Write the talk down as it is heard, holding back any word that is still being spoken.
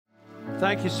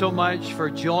Thank you so much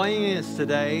for joining us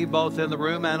today, both in the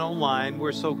room and online.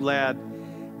 We're so glad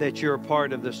that you're a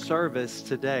part of the service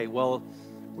today. Well,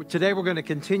 today we're going to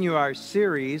continue our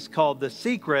series called The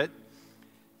Secret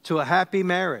to a Happy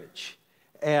Marriage.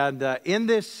 And in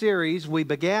this series, we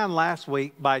began last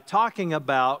week by talking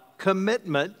about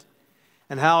commitment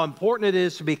and how important it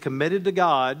is to be committed to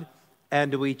God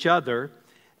and to each other.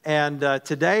 And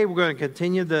today we're going to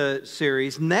continue the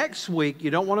series. Next week, you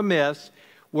don't want to miss,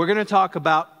 we're going to talk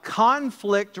about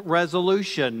conflict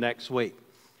resolution next week.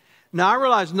 Now, I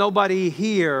realize nobody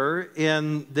here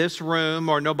in this room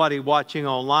or nobody watching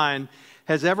online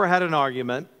has ever had an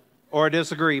argument or a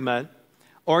disagreement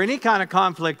or any kind of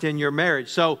conflict in your marriage.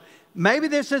 So maybe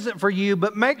this isn't for you,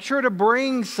 but make sure to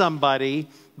bring somebody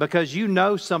because you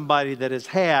know somebody that has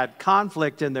had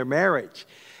conflict in their marriage.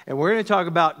 And we're going to talk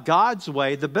about God's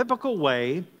way, the biblical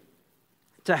way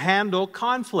to handle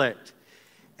conflict.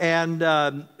 And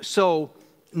so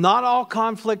not all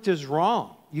conflict is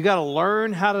wrong. You got to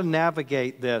learn how to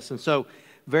navigate this. And so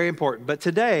very important. But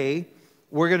today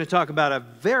we're going to talk about a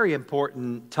very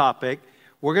important topic.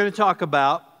 We're going to talk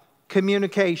about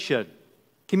communication.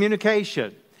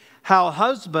 Communication. How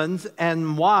husbands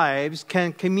and wives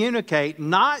can communicate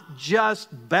not just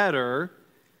better,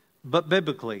 but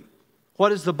biblically. What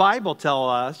does the Bible tell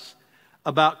us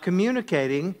about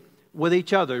communicating with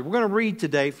each other? We're going to read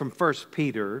today from 1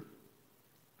 Peter.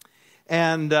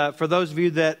 And for those of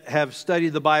you that have studied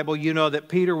the Bible, you know that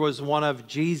Peter was one of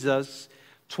Jesus'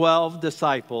 12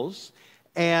 disciples.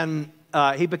 And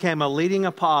he became a leading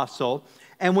apostle.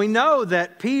 And we know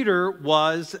that Peter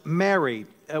was married.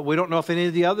 We don't know if any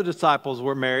of the other disciples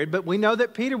were married, but we know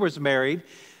that Peter was married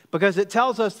because it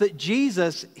tells us that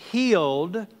Jesus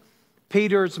healed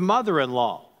Peter's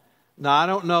mother-in-law. Now, I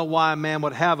don't know why a man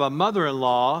would have a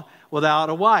mother-in-law without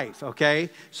a wife, okay?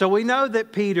 So we know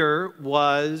that Peter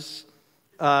was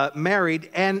married,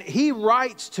 and he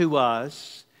writes to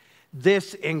us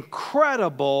this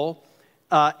incredible,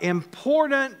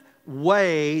 important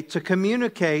way to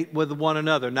communicate with one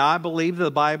another. Now, I believe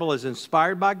the Bible is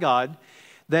inspired by God,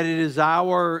 that it is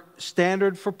our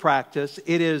standard for practice.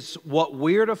 It is what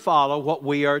we are to follow, what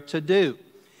we are to do.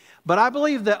 But I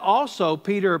believe that also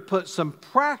Peter put some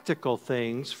practical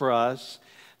things for us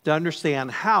to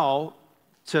understand how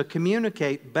to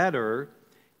communicate better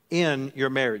in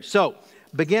your marriage. So,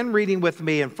 begin reading with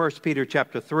me in 1 Peter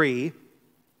chapter 3,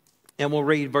 and we'll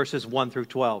read verses 1 through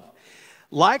 12.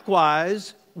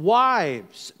 Likewise,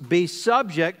 wives, be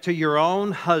subject to your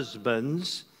own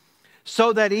husbands,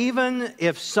 so that even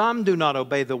if some do not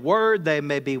obey the word, they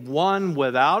may be won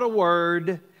without a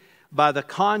word by the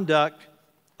conduct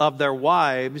of their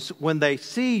wives when they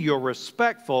see your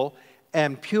respectful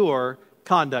and pure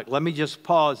conduct. Let me just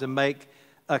pause and make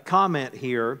a comment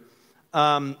here.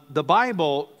 The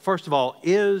Bible, first of all,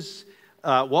 is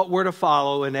what we're to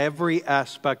follow in every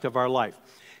aspect of our life.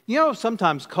 You know,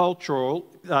 sometimes culturally,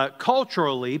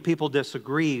 people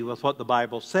disagree with what the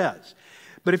Bible says.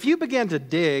 But if you begin to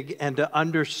dig and to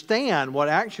understand what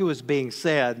actually was being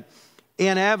said,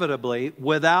 inevitably,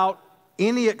 without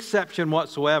any exception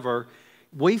whatsoever,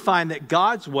 we find that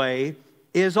God's way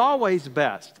is always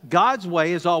best. God's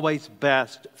way is always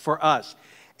best for us.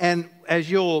 And as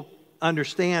you'll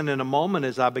understand in a moment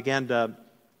as I begin to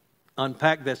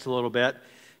unpack this a little bit,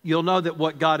 you'll know that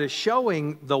what God is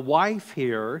showing the wife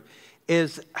here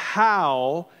is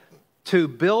how to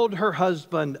build her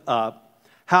husband up,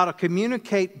 how to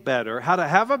communicate better, how to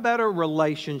have a better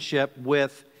relationship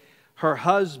with her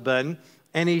husband.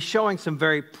 And he's showing some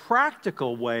very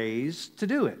practical ways to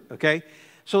do it, okay?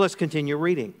 So let's continue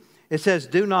reading. It says,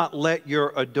 do not let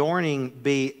your adorning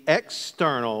be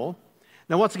external.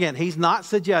 Now, once again, he's not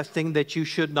suggesting that you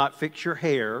should not fix your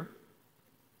hair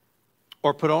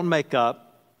or put on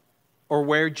makeup or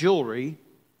wear jewelry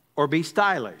or be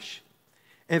stylish.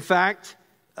 In fact,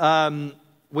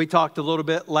 we talked a little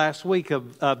bit last week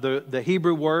of the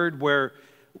Hebrew word where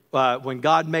when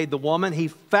God made the woman, he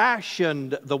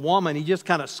fashioned the woman. He just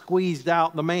kind of squeezed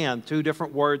out the man, two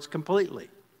different words completely.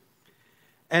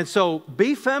 And so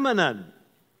be feminine,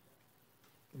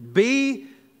 be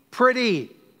pretty,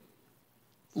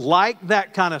 like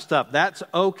that kind of stuff. That's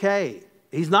okay.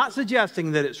 He's not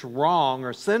suggesting that it's wrong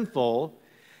or sinful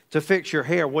to fix your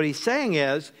hair. What he's saying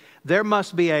is there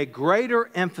must be a greater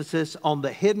emphasis on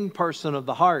the hidden person of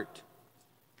the heart.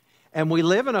 And we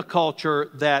live in a culture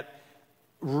that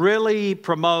really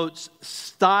promotes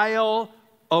style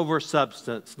over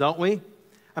substance, don't we?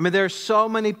 I mean, there's so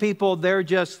many people,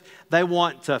 they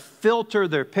want to filter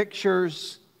their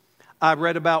pictures. I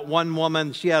read about one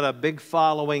woman, she had a big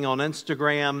following on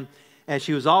Instagram, and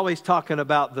she was always talking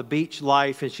about the beach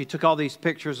life, and she took all these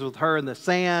pictures with her in the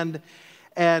sand,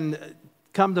 and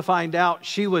come to find out,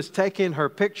 she was taking her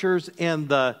pictures in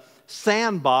the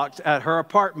sandbox at her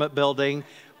apartment building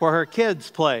where her kids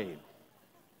played.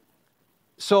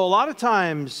 So a lot of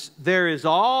times there is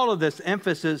all of this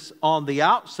emphasis on the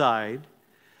outside,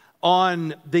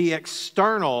 on the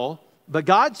external, but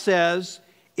God says,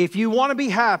 if you want to be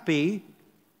happy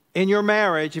in your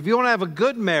marriage, if you want to have a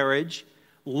good marriage,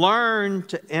 learn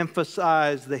to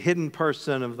emphasize the hidden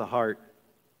person of the heart.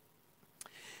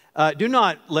 Do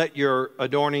not let your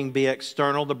adorning be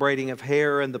external, the braiding of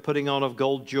hair and the putting on of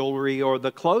gold jewelry or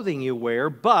the clothing you wear,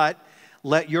 but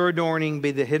let your adorning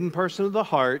be the hidden person of the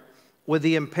heart with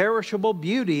the imperishable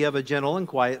beauty of a gentle and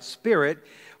quiet spirit,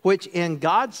 which in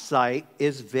God's sight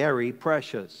is very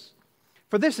precious.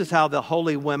 For this is how the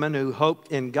holy women who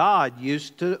hoped in God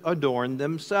used to adorn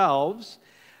themselves,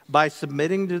 by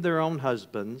submitting to their own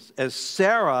husbands, as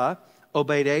Sarah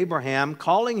obeyed Abraham,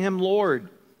 calling him Lord.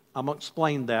 I'm going to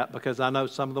explain that because I know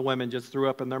some of the women just threw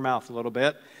up in their mouth a little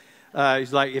bit.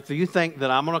 He's like, if you think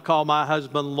that I'm going to call my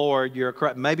husband Lord, you're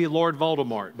correct. Maybe Lord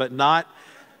Voldemort, but not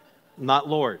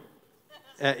Lord.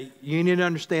 You need to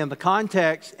understand the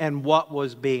context and what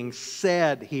was being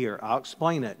said here. I'll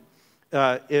explain it.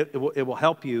 It will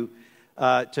help you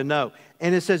to know.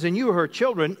 And it says, and you are her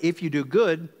children if you do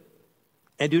good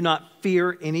and do not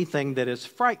fear anything that is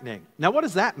frightening. Now, what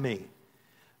does that mean?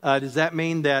 Does that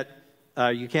mean that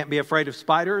you can't be afraid of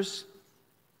spiders?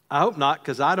 I hope not,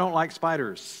 because I don't like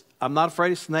spiders. I'm not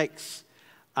afraid of snakes.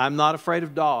 I'm not afraid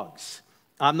of dogs.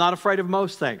 I'm not afraid of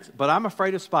most things, but I'm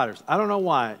afraid of spiders. I don't know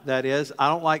why that is. I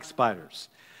don't like spiders.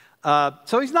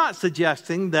 So he's not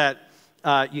suggesting that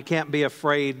you can't be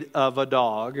afraid of a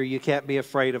dog or you can't be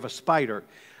afraid of a spider.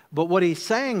 But what he's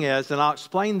saying is, and I'll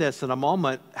explain this in a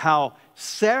moment, how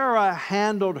Sarah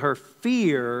handled her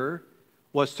fear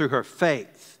was through her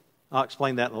faith. I'll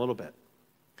explain that in a little bit.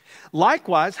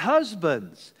 Likewise,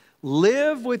 husbands,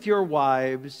 live with your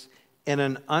wives in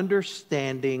an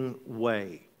understanding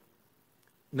way.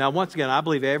 Now, once again, I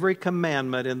believe every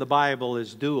commandment in the Bible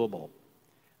is doable.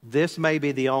 This may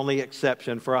be the only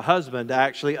exception for a husband to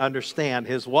actually understand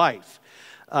his wife.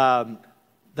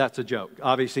 That's a joke.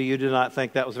 Obviously, you do not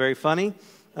think that was very funny,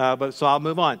 but so I'll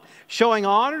move on. Showing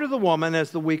honor to the woman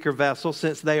as the weaker vessel,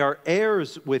 since they are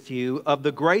heirs with you of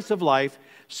the grace of life,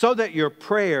 so that your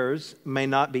prayers may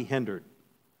not be hindered.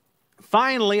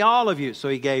 Finally, all of you. So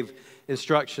he gave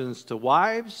instructions to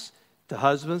wives, to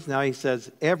husbands. Now he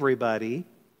says, everybody,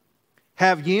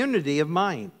 have unity of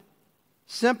mind,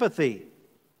 sympathy,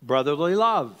 brotherly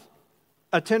love,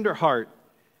 a tender heart,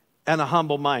 and a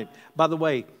humble mind. By the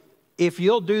way, if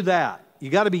you'll do that, you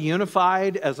got to be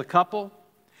unified as a couple.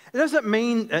 It doesn't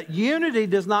mean, unity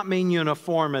does not mean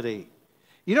uniformity.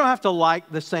 You don't have to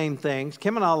like the same things.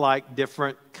 Kim and I like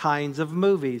different kinds of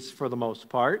movies for the most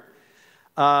part.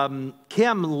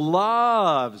 Kim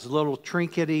loves little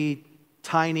trinkety,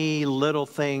 tiny little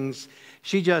things.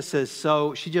 She just says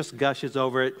so, she just gushes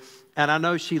over it. And I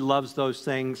know she loves those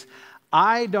things.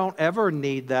 I don't ever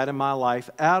need that in my life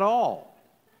at all.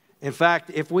 In fact,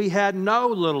 if we had no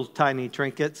little tiny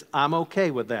trinkets, I'm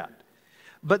okay with that.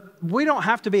 But we don't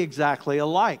have to be exactly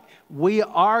alike. We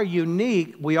are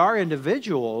unique. We are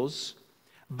individuals.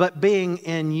 But being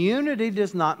in unity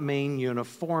does not mean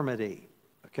uniformity.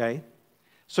 Okay?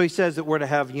 So he says that we're to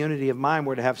have unity of mind.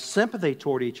 We're to have sympathy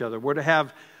toward each other. We're to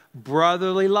have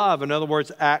brotherly love. In other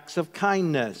words, acts of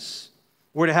kindness.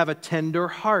 We're to have a tender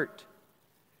heart.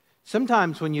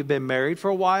 Sometimes when you've been married for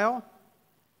a while,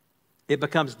 it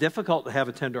becomes difficult to have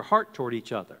a tender heart toward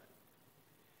each other.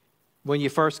 When you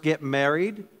first get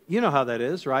married, you know how that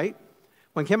is, right?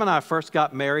 When Kim and I first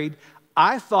got married,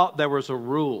 I thought there was a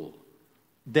rule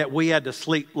that we had to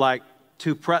sleep like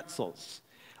two pretzels,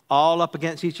 all up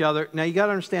against each other. Now, you got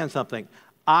to understand something.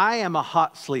 I am a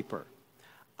hot sleeper.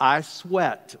 I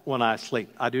sweat when I sleep.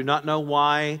 I do not know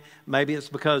why. Maybe it's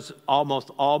because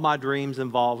almost all my dreams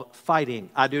involve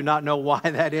fighting. I do not know why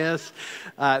that is.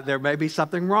 There may be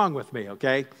something wrong with me,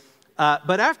 okay?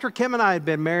 But after Kim and I had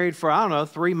been married for,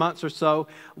 3 months or so,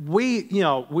 we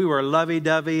were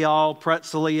lovey-dovey, all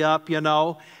pretzel-y up,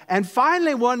 And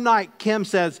finally one night, Kim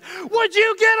says, "Would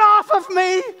you get off of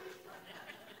me?"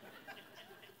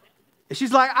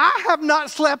 She's like, "I have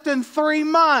not slept in 3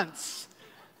 months."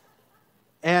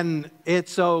 And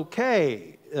it's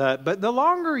okay. But the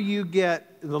longer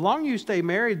you stay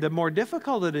married, the more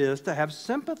difficult it is to have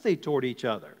sympathy toward each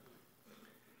other.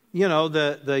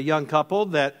 The young couple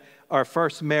that are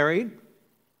first married,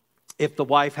 if the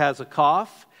wife has a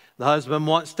cough, the husband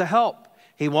wants to help.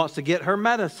 He wants to get her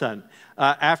medicine.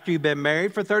 After you've been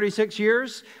married for 36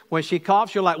 years, when she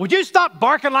coughs, you're like, would you stop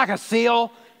barking like a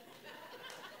seal?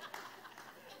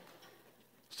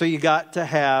 So you got to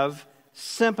have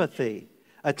sympathy,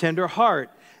 a tender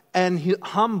heart, and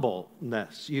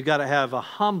humbleness. You got to have a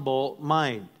humble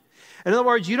mind. In other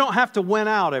words, you don't have to win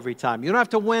out every time. You don't have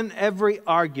to win every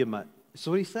argument. That's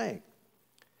what he's saying.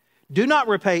 Do not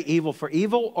repay evil for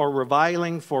evil or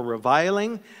reviling for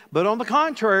reviling, but on the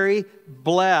contrary,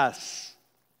 bless.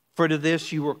 For to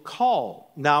this you were called.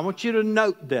 Now, I want you to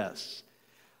note this.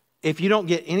 If you don't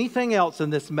get anything else in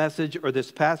this message or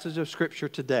this passage of Scripture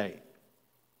today,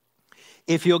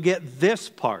 if you'll get this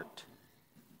part,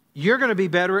 you're going to be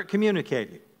better at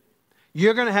communicating.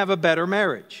 You're going to have a better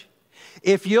marriage.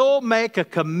 If you'll make a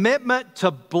commitment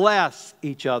to bless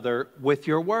each other with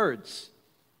your words,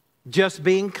 just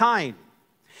being kind,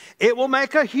 it will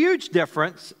make a huge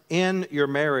difference in your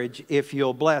marriage if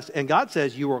you'll bless. And God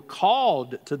says you were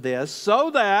called to this so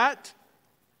that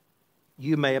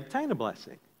you may obtain a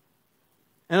blessing.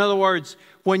 In other words,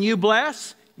 when you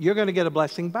bless, you're going to get a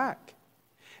blessing back.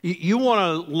 You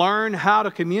want to learn how to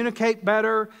communicate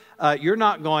better. You're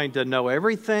not going to know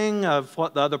everything of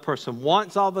what the other person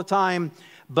wants all the time,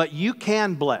 but you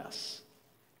can bless.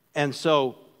 And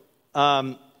so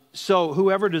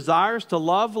whoever desires to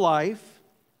love life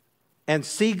and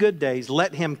see good days,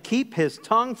 let him keep his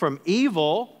tongue from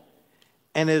evil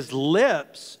and his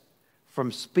lips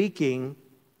from speaking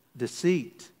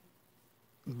deceit.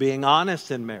 Being honest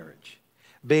in marriage.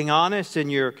 Being honest in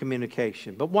your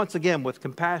communication. But once again, with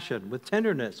compassion, with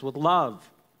tenderness, with love.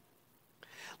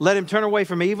 Let him turn away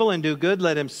from evil and do good.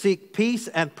 Let him seek peace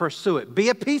and pursue it. Be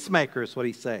a peacemaker is what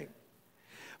he's saying.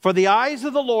 For the eyes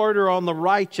of the Lord are on the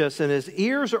righteous, and his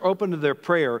ears are open to their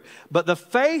prayer. But the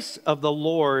face of the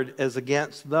Lord is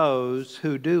against those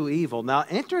who do evil. Now,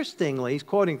 interestingly, he's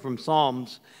quoting from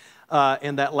Psalms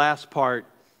in that last part.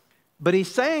 But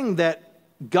he's saying that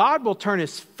God will turn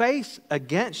his face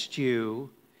against you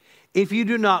if you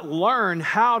do not learn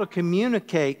how to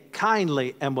communicate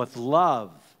kindly and with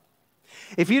love.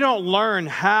 If you don't learn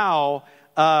how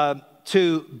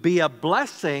to be a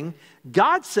blessing,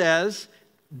 God says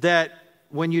that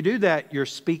when you do that, you're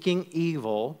speaking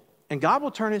evil, and God will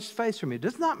turn his face from you.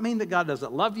 Does not mean that God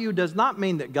doesn't love you. Does not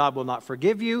mean that God will not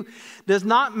forgive you. Does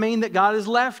not mean that God has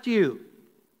left you.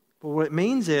 But what it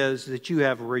means is that you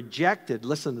have rejected,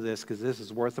 listen to this because this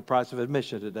is worth the price of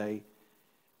admission today.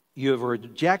 You have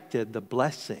rejected the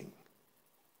blessing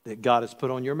that God has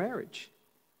put on your marriage.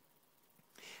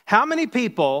 How many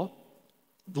people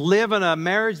live in a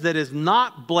marriage that is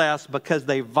not blessed because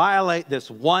they violate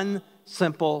this one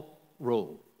simple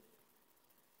rule?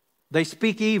 They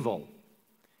speak evil.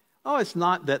 Oh, it's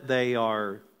not that they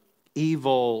are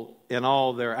evil in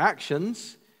all their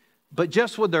actions, but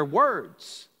just with their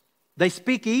words. They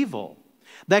speak evil.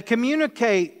 They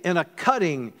communicate in a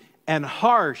cutting and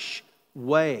harsh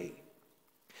way.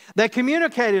 They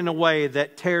communicate in a way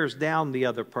that tears down the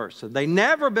other person. They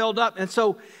never build up. And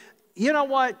so, you know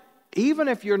what? Even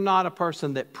if you're not a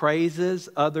person that praises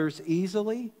others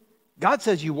easily, God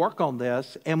says you work on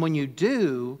this. And when you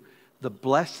do, the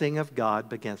blessing of God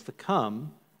begins to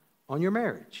come on your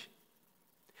marriage.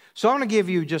 So I want to give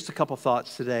you just a couple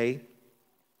thoughts today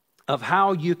of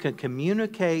how you can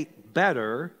communicate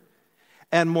better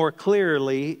and more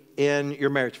clearly in your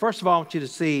marriage. First of all, I want you to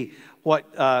see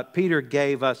what Peter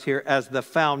gave us here as the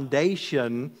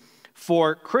foundation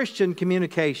for Christian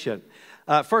communication.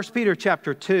 1 Peter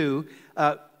chapter 2,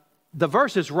 the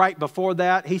verses right before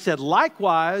that, he said,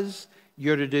 likewise,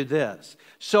 you're to do this.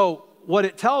 So what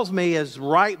it tells me is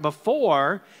right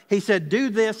before, he said, do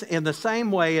this in the same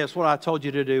way as what I told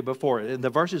you to do before. In the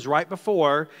verses right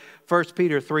before 1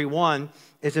 Peter 3:1,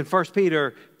 it's in 1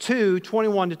 Peter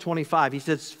 2:21-25. He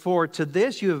says, for to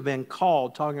this you have been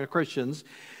called, talking to Christians,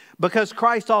 because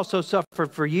Christ also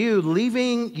suffered for you,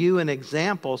 leaving you an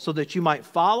example so that you might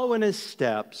follow in his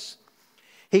steps.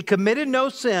 He committed no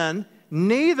sin,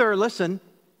 neither, listen,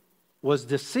 was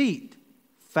deceit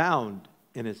found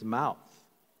in his mouth.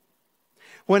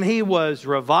 When he was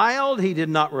reviled, he did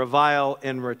not revile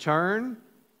in return.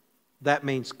 That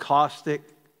means caustic,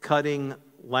 cutting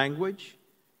language.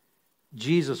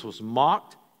 Jesus was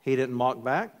mocked. He didn't mock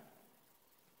back.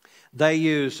 They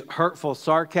used hurtful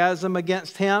sarcasm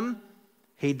against him.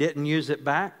 He didn't use it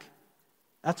back.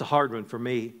 That's a hard one for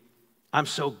me. I'm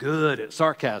so good at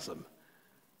sarcasm.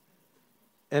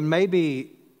 And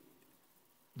maybe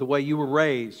the way you were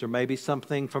raised or maybe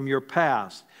something from your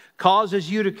past causes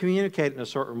you to communicate in a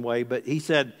certain way. But he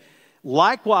said,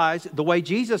 likewise, the way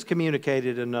Jesus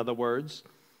communicated, in other words,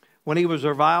 When he was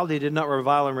reviled, he did not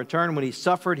revile in return. When he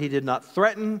suffered, he did not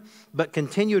threaten, but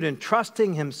continued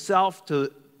entrusting himself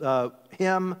to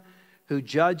him who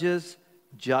judges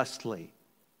justly.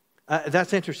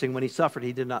 That's interesting. When he suffered,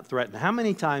 he did not threaten. How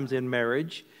many times in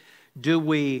marriage do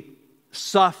we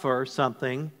suffer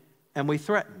something and we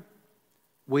threaten?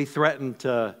 We threaten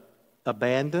to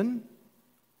abandon.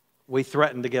 We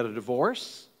threaten to get a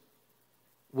divorce.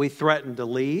 We threaten to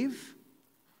leave.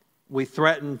 We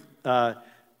threaten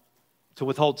to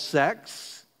withhold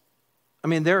sex. I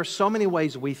mean, there are so many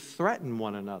ways we threaten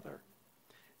one another.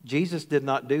 Jesus did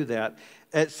not do that.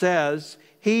 It says,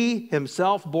 he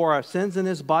himself bore our sins in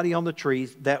his body on the tree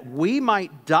that we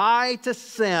might die to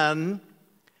sin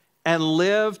and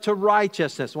live to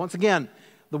righteousness. Once again,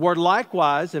 the word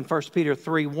likewise in 1 Peter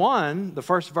 3:1, the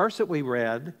first verse that we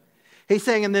read, he's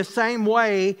saying in this same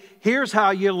way, here's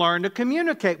how you learn to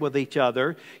communicate with each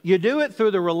other. You do it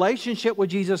through the relationship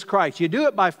with Jesus Christ. You do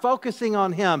it by focusing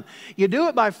on him. You do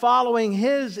it by following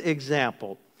his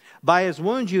example. By his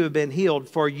wounds you have been healed,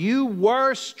 for you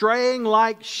were straying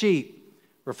like sheep.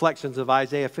 Reflections of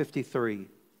Isaiah 53.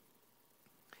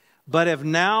 But have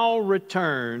now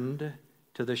returned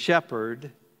to the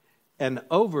shepherd and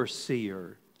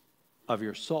overseer of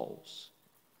your souls.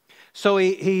 So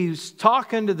he's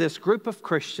talking to this group of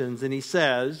Christians and he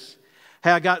says,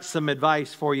 hey, I got some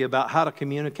advice for you about how to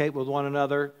communicate with one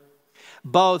another,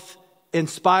 both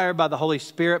inspired by the Holy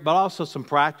Spirit, but also some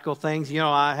practical things. You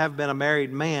know, I have been a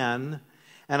married man,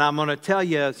 and I'm going to tell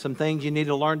you some things you need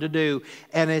to learn to do.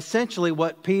 And essentially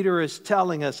what Peter is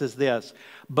telling us is this.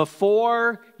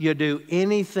 Before you do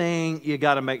anything, you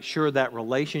got to make sure that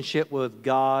relationship with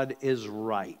God is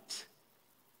right.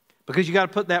 Because you got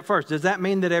to put that first. Does that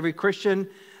mean that every Christian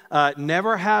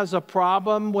never has a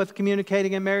problem with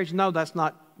communicating in marriage? No, that's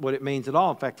not what it means at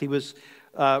all. In fact, he was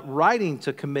writing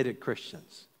to committed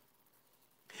Christians.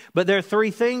 But there are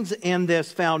three things in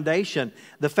this foundation.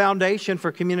 The foundation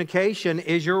for communication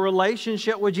is your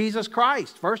relationship with Jesus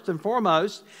Christ. First and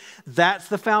foremost, that's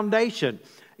the foundation.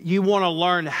 You want to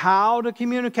learn how to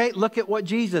communicate? Look at what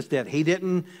Jesus did. He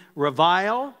didn't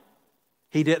revile.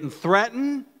 He didn't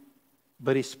threaten,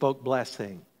 but he spoke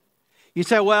blessing. You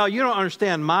say, well, you don't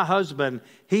understand. My husband,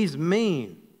 he's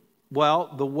mean.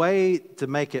 Well, the way to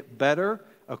make it better,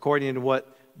 according to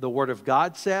what the Word of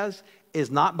God says, is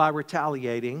not by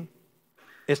retaliating,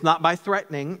 it's not by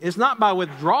threatening, it's not by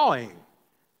withdrawing,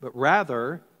 but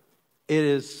rather it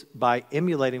is by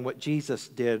emulating what Jesus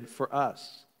did for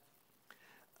us.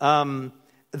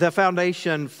 The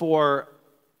foundation for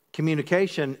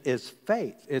communication is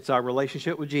faith. It's our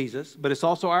relationship with Jesus, but it's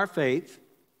also our faith.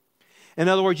 In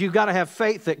other words, you've got to have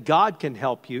faith that God can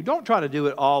help you. Don't try to do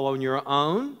it all on your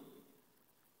own.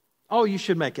 Oh, you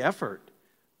should make effort,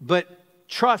 but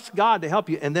trust God to help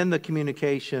you. And then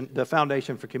the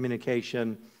foundation for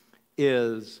communication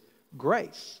is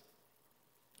grace.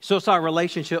 So it's our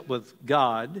relationship with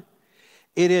God.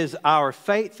 It is our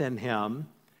faith in him.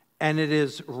 And it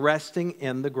is resting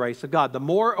in the grace of God. The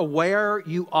more aware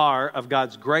you are of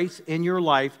God's grace in your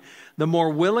life, the more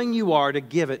willing you are to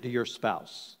give it to your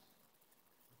spouse.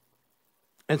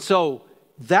 And so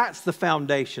that's the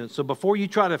foundation. So before you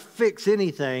try to fix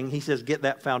anything, he says, get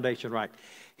that foundation right.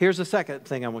 Here's the second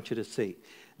thing I want you to see.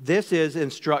 This is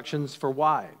instructions for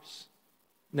wives.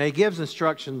 Now, he gives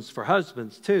instructions for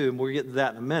husbands too, and we'll get to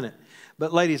that in a minute.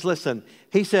 But ladies, listen.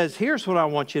 He says, here's what I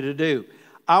want you to do.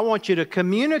 I want you to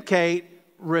communicate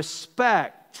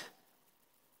respect.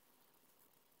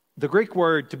 The Greek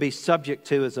word to be subject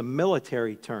to is a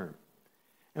military term.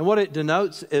 And what it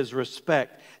denotes is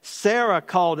respect. Sarah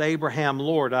called Abraham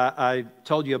Lord. I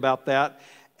told you about that.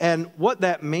 And what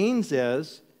that means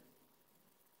is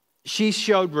she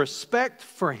showed respect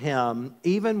for him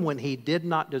even when he did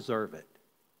not deserve it.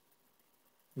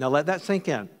 Now let that sink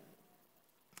in.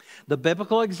 The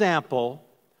biblical example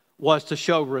was to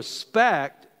show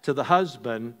respect to the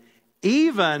husband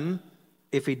even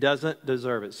if he doesn't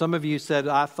deserve it. Some of you said,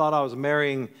 I thought I was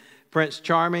marrying Prince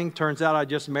Charming. Turns out I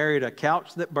just married a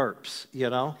couch that burps,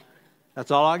 you know. That's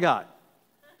all I got.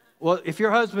 Well, if your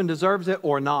husband deserves it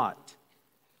or not,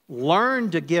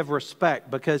 learn to give respect,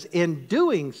 because in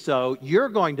doing so, you're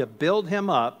going to build him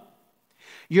up.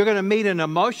 You're going to meet an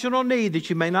emotional need that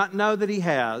you may not know that he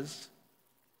has,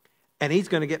 and he's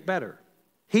going to get better.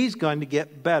 He's going to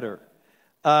get better.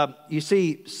 You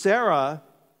see, Sarah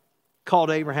called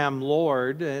Abraham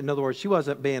Lord. In other words, she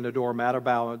wasn't being a doormat or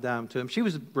bowing down to him. She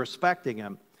was respecting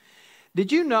him.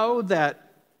 Did you know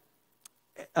that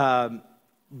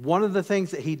one of the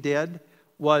things that he did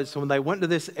was when they went to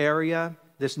this area,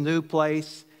 this new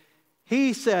place,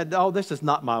 he said, oh, this is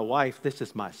not my wife, this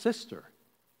is my sister.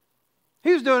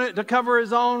 He was doing it to cover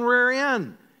his own rear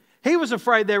end. He was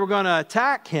afraid they were going to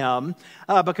attack him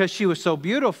because she was so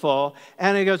beautiful.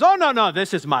 And he goes, oh, no, no,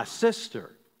 this is my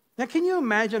sister. Now, can you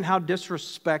imagine how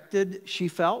disrespected she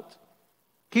felt?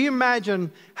 Can you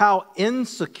imagine how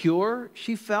insecure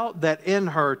she felt that in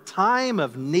her time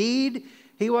of need,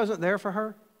 he wasn't there for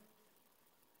her?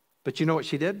 But you know what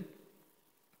she did?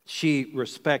 She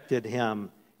respected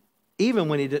him even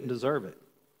when he didn't deserve it.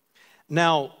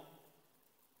 Now,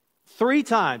 3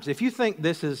 times, if you think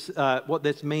this is what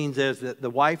this means is that the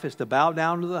wife is to bow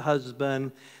down to the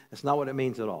husband, that's not what it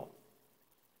means at all.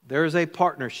 There is a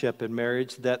partnership in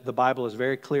marriage that the Bible is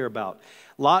very clear about.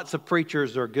 Lots of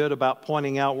preachers are good about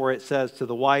pointing out where it says to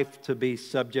the wife to be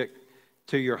subject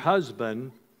to your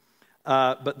husband,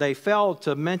 but they fail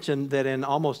to mention that in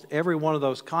almost every one of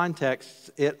those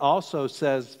contexts, it also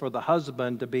says for the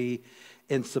husband to be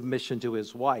in submission to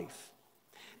his wife.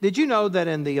 Did you know that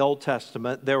in the Old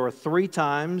Testament, there were 3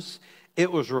 times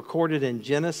it was recorded in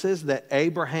Genesis that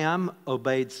Abraham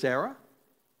obeyed Sarah?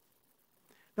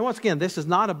 Now, once again, this is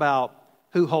not about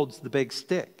who holds the big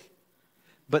stick,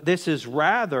 but this is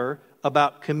rather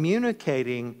about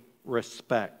communicating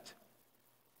respect.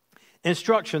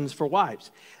 Instructions for wives.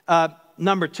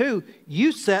 Number 2,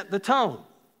 you set the tone.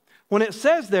 When it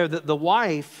says there that the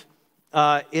wife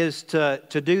is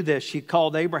to do this, she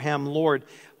called Abraham Lord.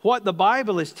 What the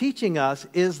Bible is teaching us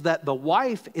is that the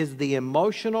wife is the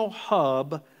emotional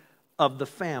hub of the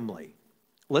family.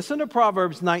 Listen to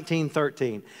Proverbs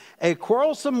 19:13. A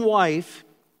quarrelsome wife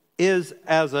is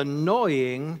as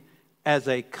annoying as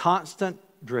a constant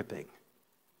dripping.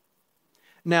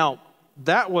 Now,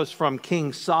 that was from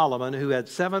King Solomon, who had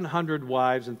 700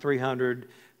 wives and 300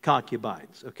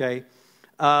 concubines, okay?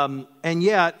 And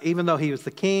yet, even though he was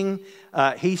the king,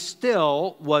 he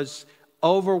still was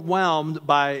overwhelmed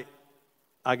by,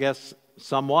 I guess,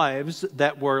 some wives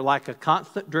that were like a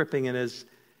constant dripping in his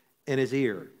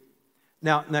ear.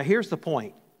 Now here's the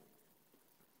point.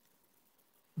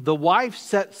 The wife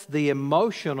sets the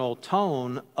emotional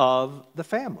tone of the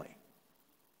family.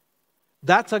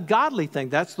 That's a godly thing.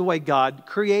 That's the way God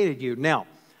created you. Now,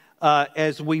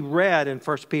 as we read in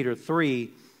 1 Peter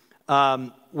 3,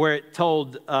 where it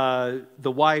told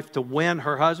the wife to win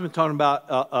her husband, talking about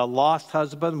a lost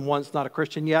husband, one that's not a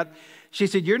Christian yet. She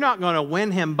said, you're not going to win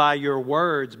him by your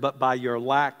words, but by your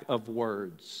lack of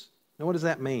words. Now, what does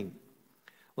that mean?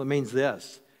 Well, it means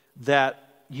this,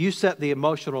 that you set the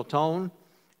emotional tone,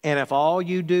 and if all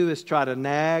you do is try to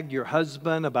nag your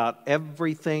husband about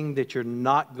everything, that you're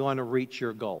not going to reach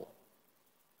your goal.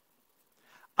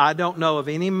 I don't know of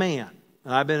any man,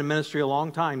 and I've been in ministry a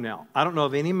long time now, I don't know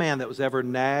of any man that was ever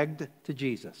nagged to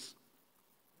Jesus.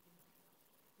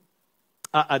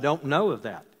 I don't know of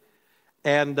that.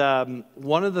 And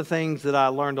one of the things that I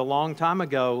learned a long time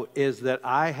ago is that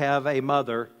I have a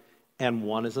mother, and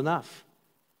one is enough.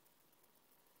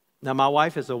 Now, my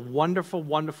wife is a wonderful,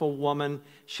 wonderful woman.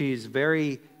 She's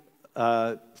very,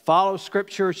 follows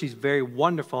Scripture. She's very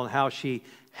wonderful in how she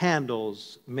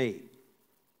handles me.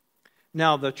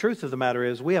 Now, the truth of the matter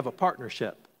is we have a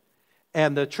partnership.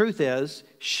 And the truth is,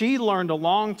 she learned a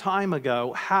long time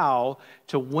ago how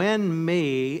to win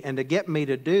me and to get me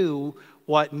to do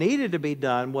what needed to be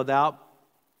done without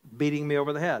beating me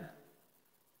over the head.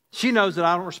 She knows that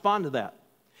I don't respond to that.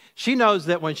 She knows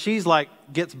that when she's like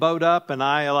gets bowed up and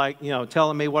I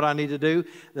telling me what I need to do,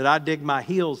 that I dig my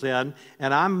heels in,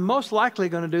 and I'm most likely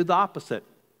going to do the opposite.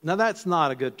 Now, that's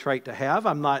not a good trait to have.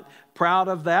 I'm not proud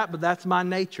of that, but that's my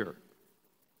nature.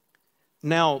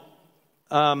 Now,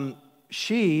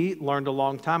 she learned a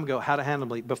long time ago how to handle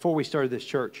me. Before we started this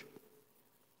church,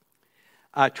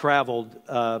 I traveled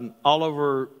all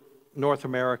over North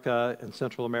America and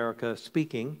Central America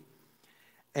speaking,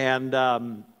 and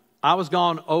I was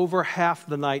gone over half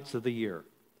the nights of the year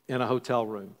in a hotel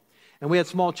room. And we had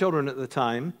small children at the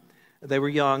time. They were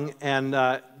young, and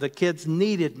the kids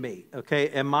needed me, okay?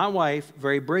 And my wife,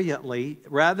 very brilliantly,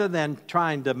 rather than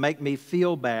trying to make me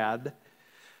feel bad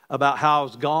about how I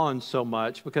was gone so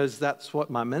much, because that's what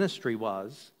my ministry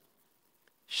was,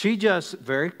 she just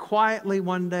very quietly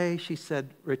one day, she said,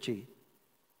 Ritchie,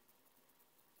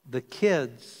 the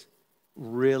kids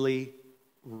really,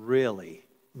 really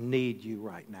need you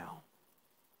right now.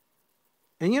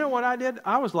 And you know what I did?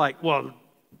 I was like, well,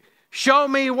 show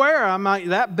me where. I'm like,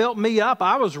 that built me up.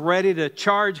 I was ready to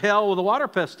charge hell with a water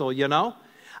pistol, you know?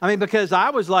 I mean, because I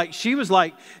was like, she was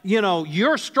like,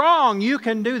 you're strong. You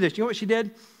can do this. You know what she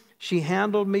did? She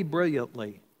handled me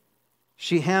brilliantly.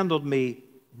 She handled me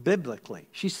biblically.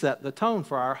 She set the tone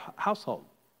for our household.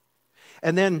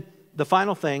 And then the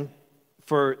final thing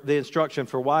for the instruction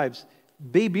for wives,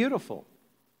 be beautiful.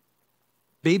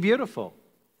 Be beautiful.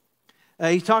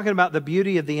 He's talking about the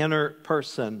beauty of the inner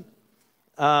person.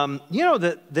 You know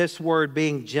that this word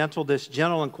being gentle, this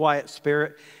gentle and quiet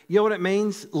spirit, you know what it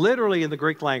means? Literally in the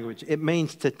Greek language, it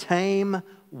means to tame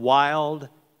wild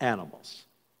animals.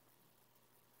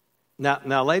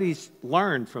 Now, ladies,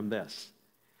 learn from this.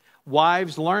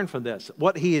 Wives, learn from this.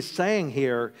 What he is saying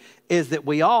here is that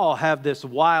we all have this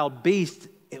wild beast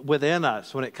within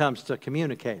us when it comes to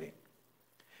communicating.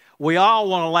 We all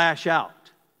want to lash out.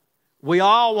 We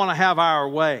all want to have our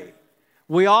way.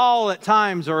 We all at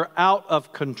times are out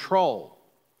of control.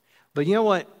 But you know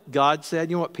what God said?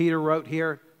 You know what Peter wrote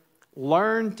here?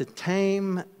 Learn to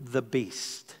tame the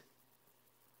beast.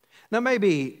 Now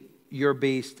maybe your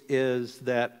beast is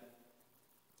that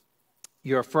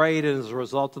you're afraid, and as a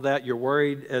result of that, you're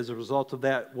worried. As a result of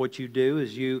that, what you do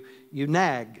is you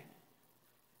nag.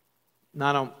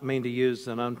 Now, I don't mean to use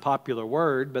an unpopular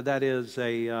word, but that is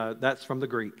that's from the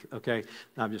Greek. Okay,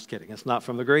 no, I'm just kidding. It's not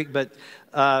from the Greek, but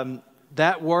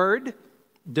that word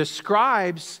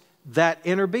describes that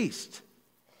inner beast.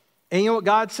 And you know what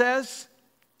God says?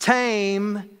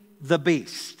 Tame the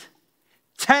beast.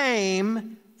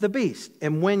 Tame the beast.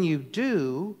 And when you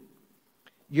do,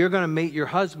 you're going to meet your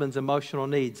husband's emotional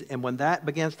needs. And when that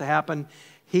begins to happen,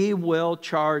 he will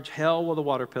charge hell with a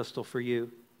water pistol for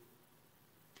you.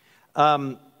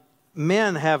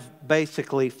 Men have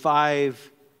basically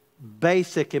 5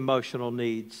 basic emotional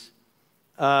needs.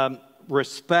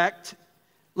 Respect.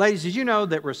 Ladies, did you know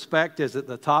that respect is at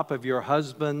the top of your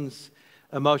husband's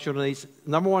emotional needs?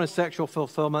 Number 1 is sexual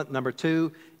fulfillment. Number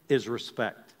 2 is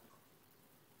respect.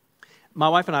 My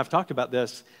wife and I have talked about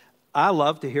this. I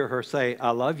love to hear her say,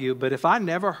 I love you. But if I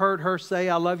never heard her say,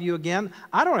 I love you again,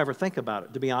 I don't ever think about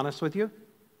it, to be honest with you.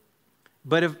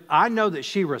 But if I know that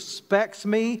she respects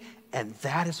me, and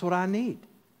that is what I need.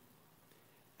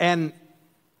 And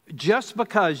just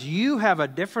because you have a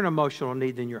different emotional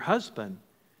need than your husband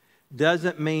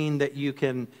doesn't mean that you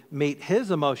can meet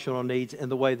his emotional needs in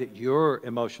the way that your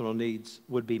emotional needs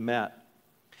would be met.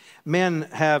 Men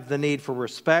have the need for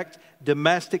respect.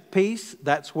 Domestic peace,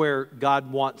 that's where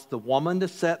God wants the woman to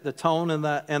set the tone in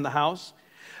the house.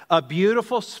 A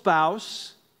beautiful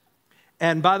spouse.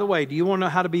 And by the way, do you want to know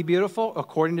how to be beautiful?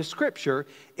 According to Scripture,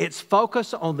 it's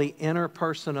focused on the inner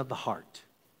person of the heart.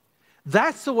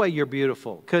 That's the way you're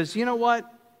beautiful. Because you know what?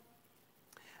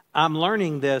 I'm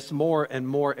learning this more and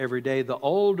more every day. The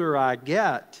older I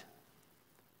get,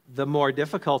 the more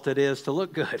difficult it is to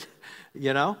look good,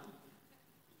 you know?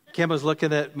 Kim was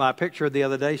looking at my picture the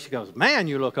other day. She goes, man,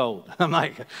 you look old. I'm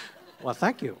like, well,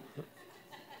 thank you.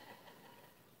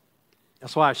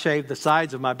 That's why I shaved the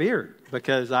sides of my beard,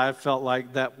 because I felt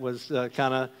like that was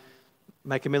kind of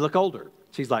making me look older.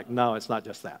 She's like, no, it's not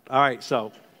just that. All right,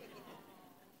 so.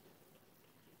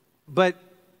 But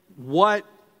what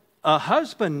a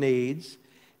husband needs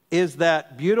is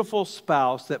that beautiful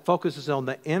spouse that focuses on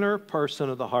the inner person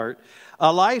of the heart,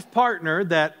 a life partner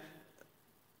that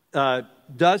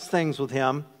does things with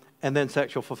him, and then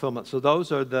sexual fulfillment. So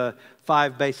those are the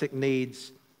 5 basic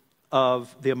needs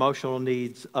of the emotional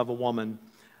needs of a woman.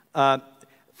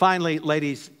 Finally,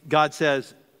 ladies, God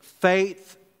says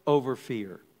faith over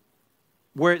fear.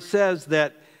 Where it says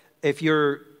that if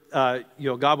you're,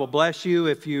 God will bless you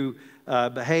if you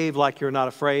behave like you're not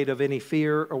afraid of any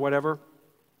fear or whatever.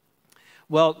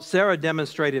 Well, Sarah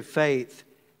demonstrated faith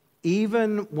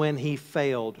even when he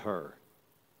failed her.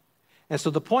 And so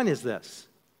the point is this.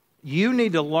 You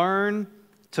need to learn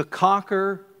to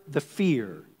conquer the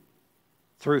fear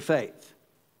through faith.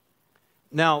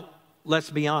 Now, let's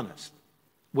be honest.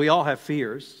 We all have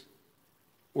fears.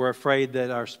 We're afraid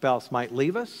that our spouse might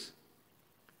leave us.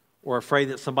 We're afraid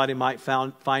that somebody might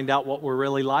find out what we're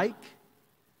really like.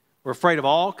 We're afraid of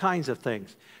all kinds of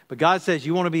things. But God says,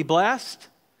 you want to be blessed?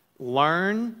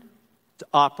 Learn to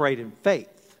operate in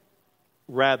faith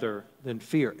rather than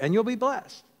fear, and you'll be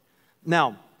blessed.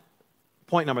 Now,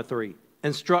 point number 3,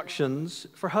 instructions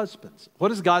for husbands. What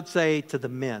does God say to the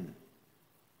men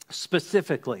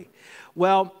specifically?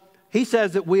 Well, he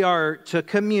says that we are to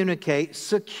communicate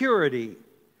security.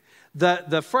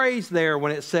 The phrase there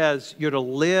when it says you're to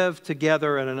live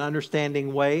together in an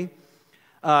understanding way,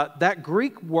 that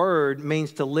Greek word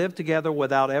means to live together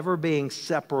without ever being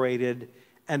separated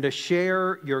and to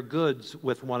share your goods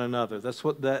with one another. That's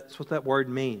what that word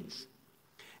means.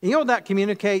 And you know what that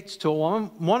communicates to a woman?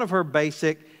 One of her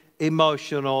basic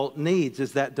emotional needs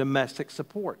is that domestic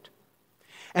support.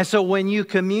 And so when you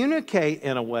communicate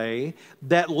in a way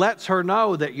that lets her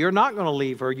know that you're not going to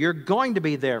leave her, you're going to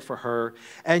be there for her,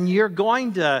 and you're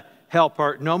going to help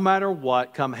her no matter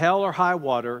what, come hell or high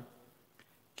water.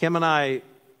 Kim and I,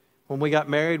 when we got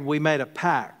married, we made a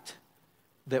pact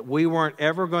that we weren't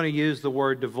ever going to use the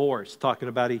word divorce talking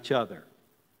about each other.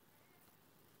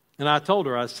 And I told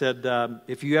her, I said,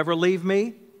 if you ever leave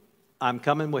me, I'm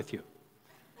coming with you.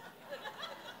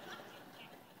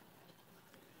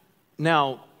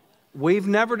 Now, we've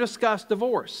never discussed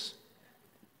divorce.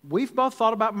 We've both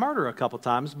thought about murder a couple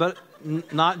times, but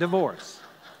not divorce.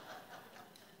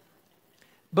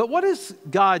 But what does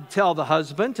God tell the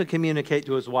husband to communicate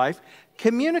to his wife?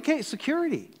 Communicate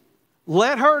security.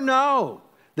 Let her know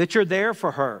that you're there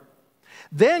for her.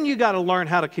 Then you got to learn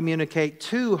how to communicate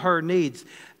to her needs,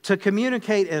 to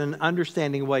communicate in an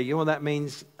understanding way. You know what that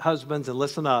means, husbands? And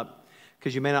listen up,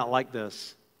 because you may not like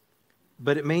this,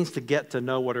 but it means to get to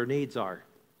know what her needs are.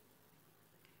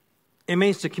 It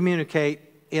means to communicate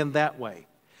in that way.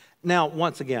 Now,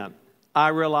 once again, I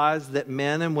realize that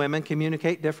men and women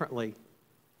communicate differently.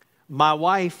 My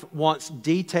wife wants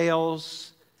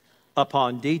details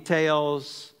upon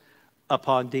details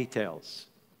upon details.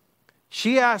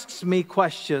 She asks me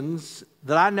questions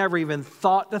that I never even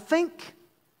thought to think.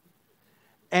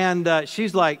 And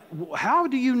she's like, how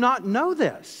do you not know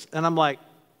this? And I'm like,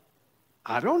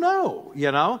 I don't know,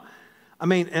 you know. I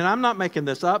mean, and I'm not making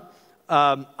this up.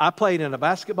 I played in a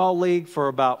basketball league for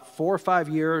about 4 or 5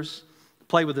 years,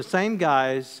 played with the same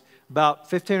guys, about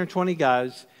 15 or 20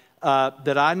 guys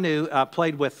that I knew. I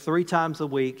played with 3 times a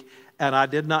week, and I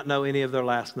did not know any of their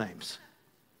last names.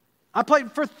 I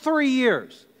played for 3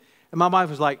 years. And my wife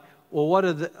was like, well,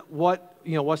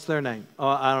 what's their name? Oh,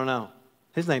 I don't know.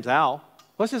 His name's Al.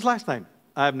 What's his last name?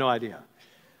 I have no idea.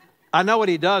 I know what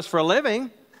he does for a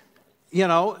living, you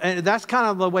know, and that's kind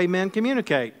of the way men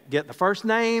communicate. Get the first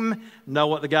name, know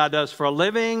what the guy does for a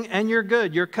living, and you're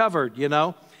good. You're covered, you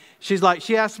know. She's like,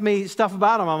 she asked me stuff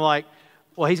about him. I'm like,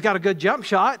 well, he's got a good jump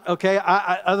shot. Okay,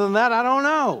 other than that, I don't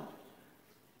know.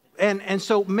 And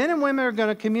so men and women are going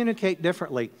to communicate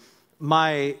differently.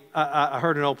 I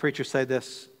heard an old preacher say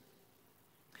this: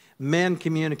 men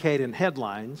communicate in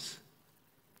headlines,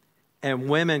 and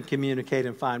women communicate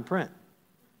in fine print.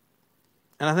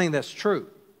 And I think that's true.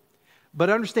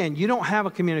 But understand, you don't have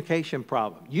a communication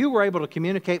problem. You were able to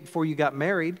communicate before you got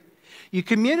married. You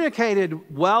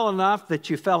communicated well enough that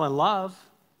you fell in love.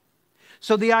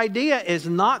 So the idea is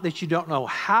not that you don't know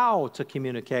how to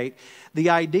communicate. The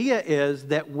idea is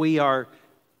that we are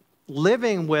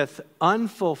living with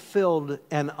unfulfilled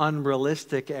and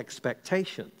unrealistic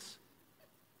expectations.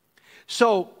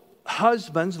 So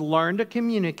husbands, learn to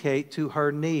communicate to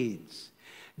her needs.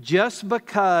 Just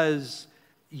because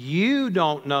you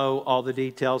don't know all the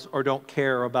details or don't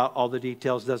care about all the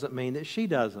details doesn't mean that she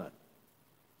doesn't.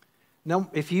 No,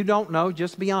 if you don't know,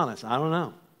 just be honest. I don't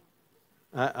know.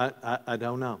 I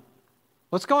don't know.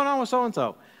 What's going on with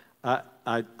so-and-so?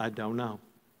 I don't know.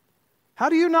 How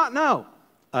do you not know?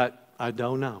 I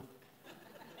don't know.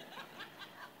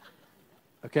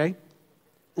 Okay?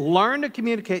 Learn to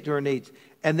communicate to her needs.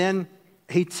 And then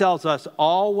he tells us,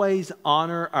 always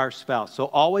honor our spouse. So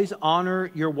always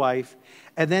honor your wife.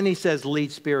 And then he says,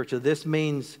 lead spiritually. This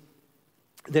means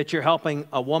that you're helping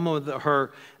a woman with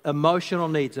her emotional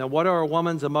needs. Now, what are a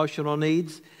woman's emotional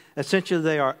needs? Essentially,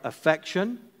 they are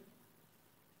affection.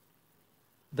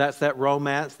 That's that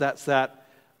romance. That's that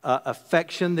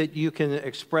affection that you can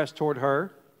express toward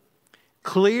her.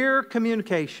 Clear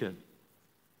communication.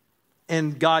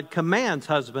 And God commands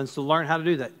husbands to learn how to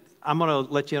do that. I'm going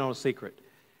to let you in on a secret.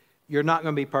 You're not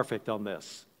going to be perfect on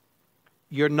this.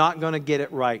 You're not going to get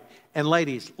it right. And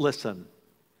ladies, listen.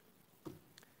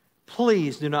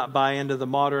 Please do not buy into the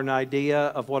modern idea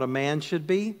of what a man should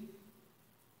be.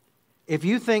 If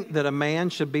you think that a man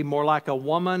should be more like a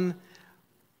woman,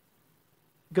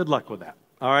 good luck with that.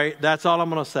 All right? That's all I'm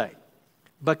going to say.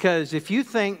 Because if you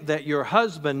think that your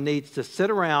husband needs to sit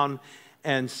around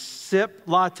and sip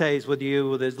lattes with you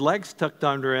with his legs tucked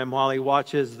under him while he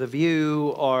watches The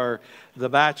View or The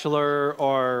Bachelor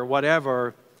or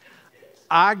whatever,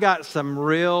 I got some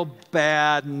real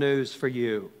bad news for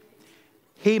you.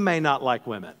 He may not like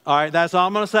women. All right? That's all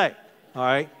I'm going to say. All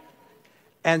right?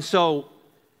 And so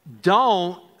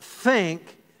don't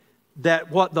think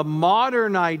that what the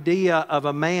modern idea of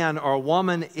a man or a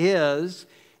woman is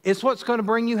what's going to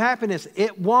bring you happiness.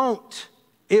 It won't.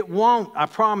 It won't. I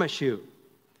promise you.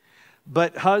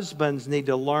 But husbands need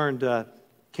to learn to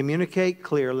communicate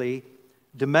clearly,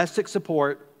 domestic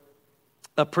support,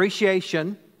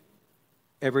 appreciation.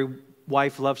 Every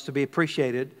wife loves to be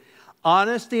appreciated.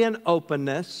 Honesty and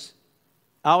openness.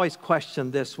 I always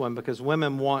question this one because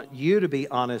women want you to be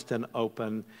honest and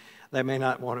open. They may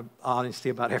not want honesty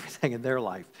about everything in their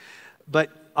life. But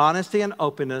honesty and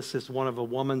openness is one of a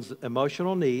woman's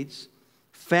emotional needs,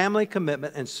 family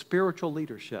commitment, and spiritual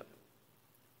leadership.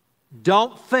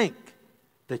 Don't think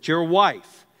that your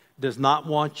wife does not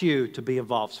want you to be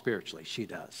involved spiritually. She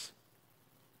does.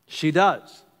 She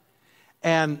does.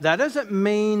 And that doesn't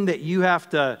mean that you have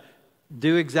to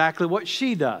do exactly what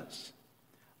she does.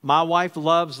 My wife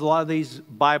loves a lot of these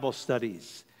Bible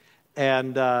studies.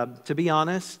 And to be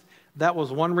honest, that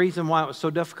was one reason why it was so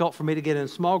difficult for me to get in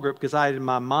small group, because I had in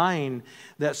my mind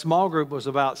that small group was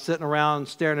about sitting around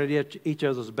staring at each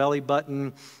other's belly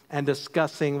button and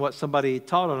discussing what somebody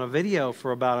taught on a video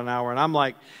for about an hour. And I'm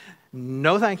like,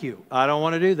 no, thank you. I don't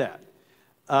want to do that.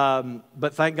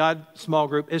 But thank God small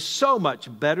group is so much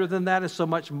better than that, is so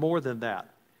much more than that.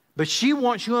 But she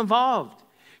wants you involved.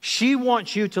 She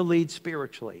wants you to lead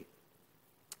spiritually.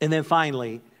 And then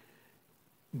finally,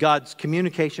 God's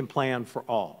communication plan for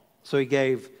all. So he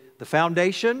gave the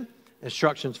foundation,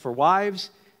 instructions for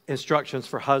wives, instructions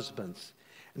for husbands.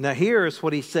 Now here's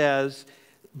what he says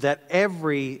that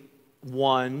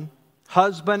everyone,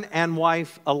 husband and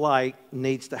wife alike,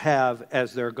 needs to have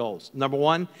as their goals. Number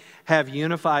one, have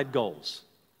unified goals.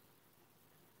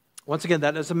 Once again,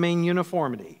 that doesn't mean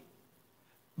uniformity.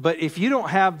 But if you don't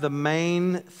have the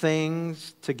main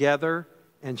things together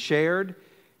and shared,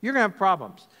 you're going to have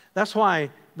problems. That's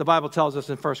why the Bible tells us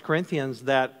in 1 Corinthians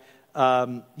that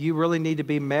you really need to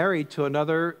be married to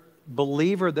another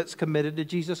believer that's committed to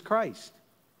Jesus Christ.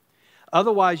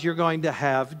 Otherwise, you're going to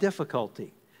have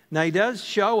difficulty. Now, he does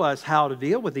show us how to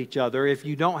deal with each other if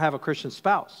you don't have a Christian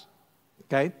spouse.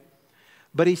 Okay?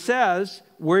 But he says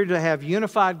we're to have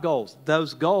unified goals.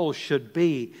 Those goals should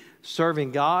be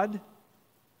serving God,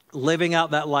 living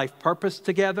out that life purpose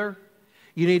together.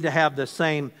 You need to have the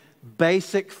same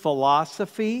basic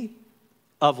philosophy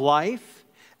of life.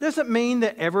 Doesn't mean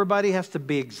that everybody has to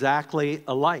be exactly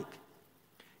alike.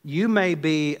 You may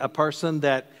be a person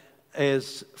that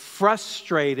is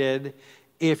frustrated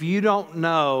if you don't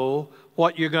know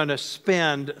what you're going to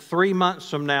spend 3 months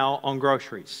from now on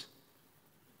groceries.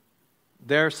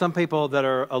 There are some people that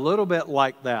are a little bit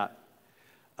like that,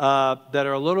 that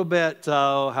are a little bit,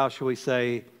 how shall we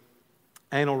say,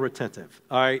 anal retentive.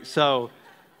 All right, so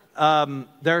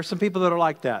there are some people that are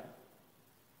like that.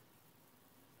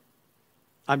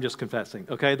 I'm just confessing,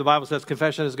 okay? The Bible says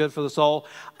confession is good for the soul.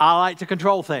 I like to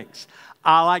control things.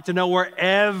 I like to know where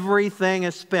everything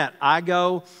is spent. I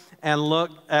go and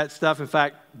look at stuff. In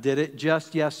fact, did it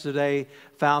just yesterday.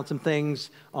 Found some things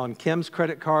on Kim's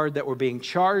credit card that were being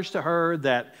charged to her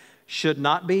that should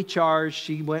not be charged.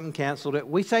 She went and canceled it.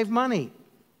 We saved money.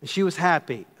 She was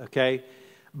happy, okay?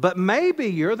 But maybe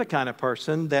you're the kind of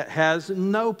person that has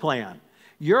no plan.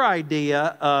 Your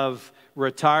idea of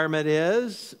retirement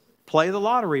is play the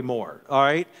lottery more, all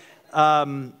right?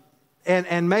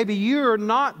 And maybe you're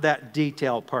not that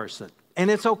detailed person,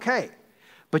 and it's okay.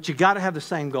 But you got to have the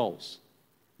same goals.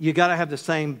 You got to have the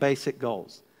same basic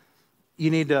goals.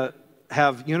 You need to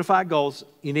have unified goals.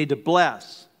 You need to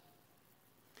bless.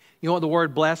 You know what the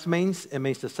word bless means? It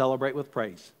means to celebrate with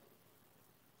praise.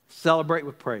 Celebrate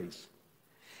with praise.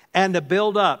 And to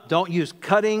build up. Don't use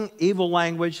cutting, evil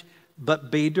language,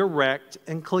 but be direct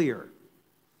and clear.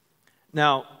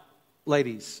 Now,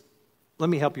 ladies, let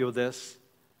me help you with this.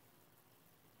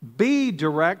 Be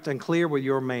direct and clear with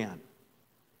your man,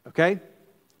 okay?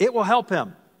 It will help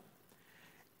him.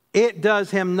 It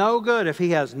does him no good if he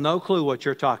has no clue what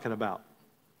you're talking about,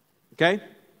 okay?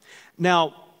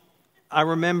 Now, I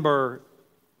remember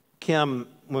Kim,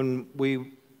 when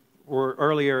we were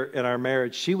earlier in our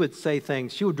marriage, she would say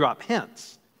things, she would drop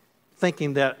hints,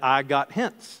 thinking that I got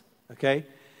hints, okay?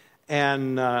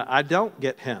 And I don't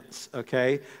get hints,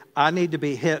 okay? I need to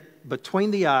be hit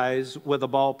between the eyes with a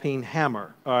ball-peen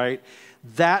hammer, all right?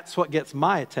 That's what gets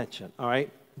my attention, all right?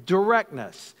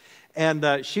 Directness.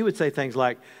 And she would say things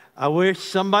like, I wish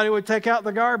somebody would take out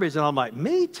the garbage. And I'm like,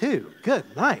 me too. Good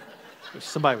night. Wish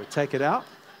somebody would take it out.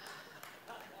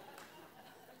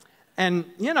 And,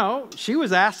 you know, she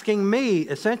was asking me,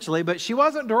 essentially, but she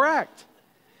wasn't direct.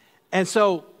 And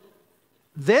so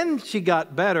then she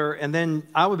got better, and then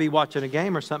I would be watching a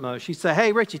game or something. She'd say,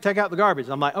 hey, Richie, take out the garbage.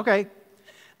 I'm like, okay.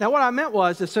 Now, what I meant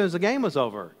was, as soon as the game was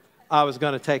over, I was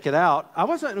going to take it out. I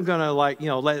wasn't going to, like, you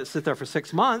know, let it sit there for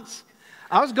 6 months.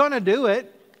 I was going to do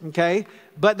it, okay?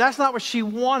 But that's not what she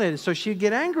wanted, so she'd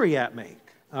get angry at me,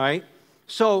 all right?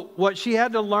 So what she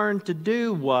had to learn to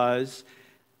do was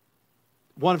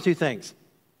one of two things.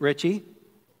 Richie,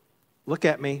 look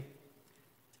at me.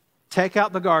 Take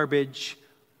out the garbage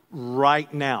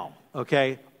right now,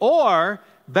 okay? Or,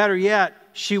 better yet,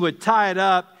 she would tie it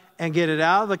up and get it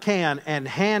out of the can and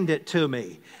hand it to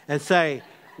me and say,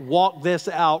 walk this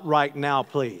out right now,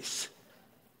 please.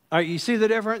 All right, you see the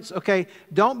difference? Okay,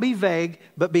 don't be vague,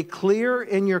 but be clear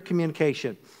in your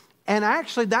communication. And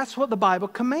actually, that's what the Bible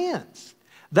commands.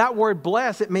 That word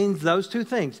bless, it means those two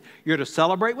things. You're to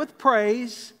celebrate with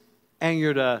praise, and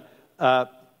you're to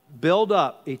build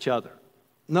up each other.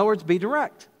 In other words, be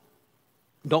direct.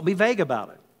 Don't be vague about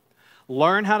it.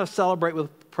 Learn how to celebrate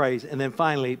with praise. And then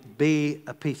finally, be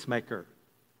a peacemaker.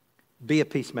 Be a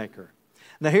peacemaker.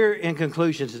 Now here in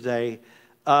conclusion today,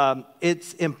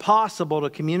 it's impossible to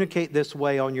communicate this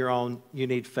way on your own. You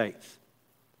need faith.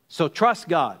 So trust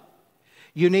God.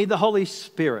 You need the Holy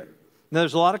Spirit. Now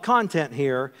there's a lot of content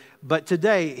here, but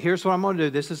today, here's what I'm going to do.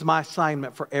 This is my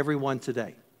assignment for everyone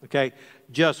today. Okay?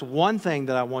 Just one thing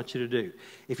that I want you to do.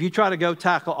 If you try to go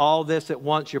tackle all this at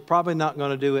once, you're probably not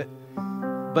going to do it.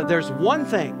 But there's one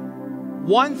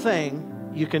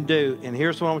thing you can do, and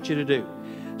here's what I want you to do.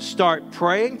 Start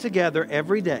praying together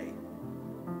every day.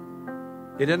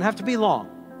 It doesn't have to be long,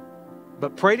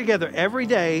 but pray together every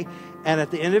day, and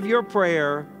at the end of your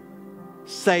prayer,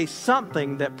 say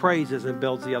something that praises and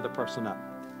builds the other person up.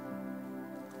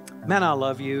 Man, I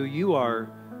love you. You are,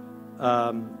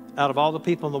 out of all the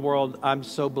people in the world, I'm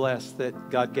so blessed that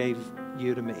God gave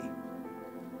you to me.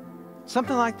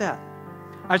 Something like that.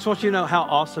 I just want you to know how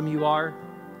awesome you are,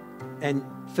 and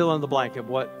fill in the blank of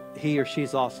what he or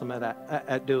she's awesome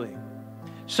at doing.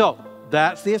 So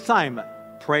that's the assignment.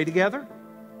 Pray together.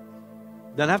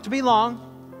 Doesn't have to be long.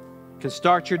 Can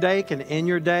start your day, can end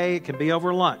your day, it can be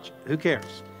over lunch. Who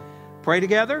cares? Pray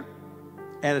together,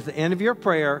 and at the end of your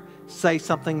prayer, say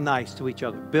something nice to each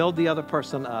other. Build the other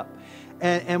person up.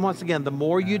 And once again, the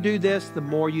more you do this, the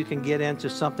more you can get into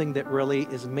something that really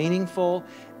is meaningful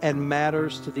and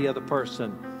matters to the other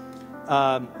person.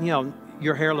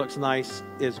 Your hair looks nice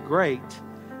is great,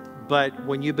 but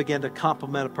when you begin to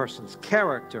compliment a person's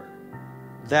character,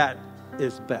 that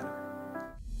is better.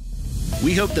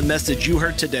 We hope the message you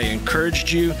heard today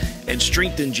encouraged you and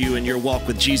strengthened you in your walk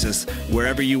with Jesus,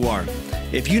 wherever you are.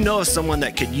 If you know of someone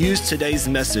that could use today's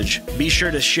message, be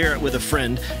sure to share it with a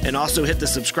friend and also hit the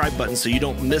subscribe button so you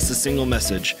don't miss a single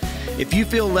message. If you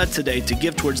feel led today to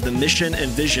give towards the mission and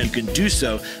vision, you can do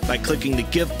so by clicking the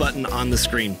Give button on the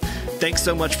screen. Thanks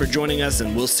so much for joining us,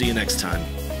 and we'll see you next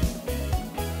time.